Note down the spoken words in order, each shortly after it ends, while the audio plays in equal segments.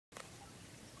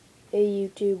Hey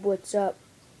YouTube, what's up?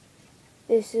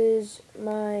 This is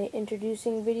my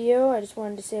introducing video. I just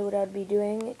wanted to say what I'd be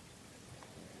doing.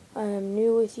 I am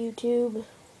new with YouTube,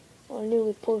 or new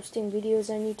with posting videos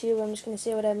on YouTube. I'm just going to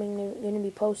say what I'm going to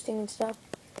be posting and stuff.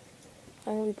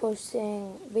 I'm going to be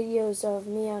posting videos of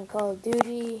me on Call of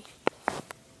Duty,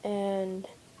 and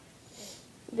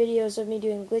videos of me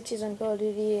doing glitches on Call of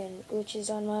Duty, and glitches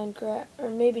on Minecraft, or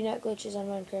maybe not glitches on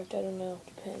Minecraft, I don't know,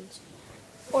 depends.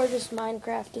 Or just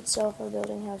Minecraft itself, or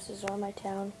building houses, or my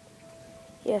town.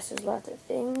 Yes, there's lots of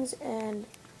things, and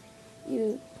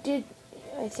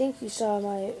I think you saw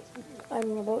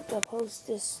I'm about to post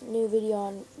this new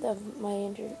video of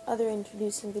my other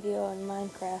introducing video on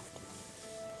Minecraft.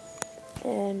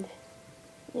 And,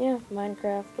 yeah,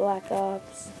 Minecraft, Black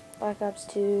Ops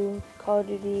 2, Call of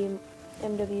Duty,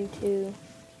 MW2,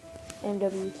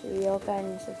 MW3, all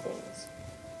kinds of things.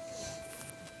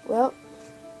 Well,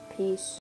 peace.